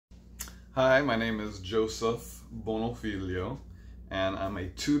Hi, my name is Joseph Bonofilio, and I'm a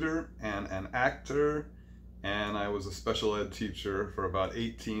tutor and an actor, and I was a special ed teacher for about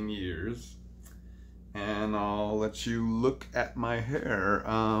 18 years. And I'll let you look at my hair.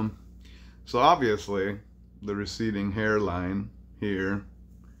 So obviously, the receding hairline here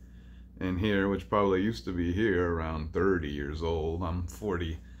and here, which probably used to be here around 30 years old. I'm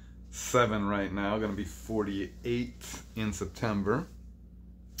 47 right now, gonna be 48 in September.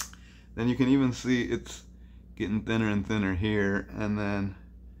 Then you can even see it's getting thinner and thinner here, and then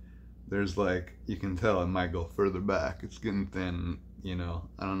there's like, you can tell it might go further back. It's getting thin, you know.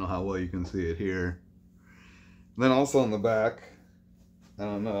 I don't know how well you can see it here. Then also on the back, I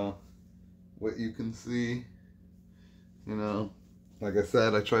don't know what you can see, you know. Like I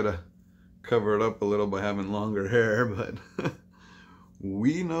said, I try to cover it up a little by having longer hair, but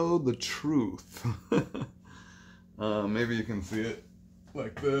we know the truth. Maybe you can see it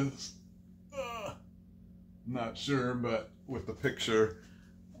like this. Not sure, but with the picture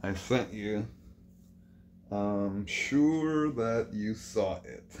I sent you, I'm sure that you saw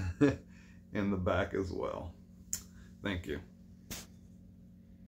it in the back as well. Thank you.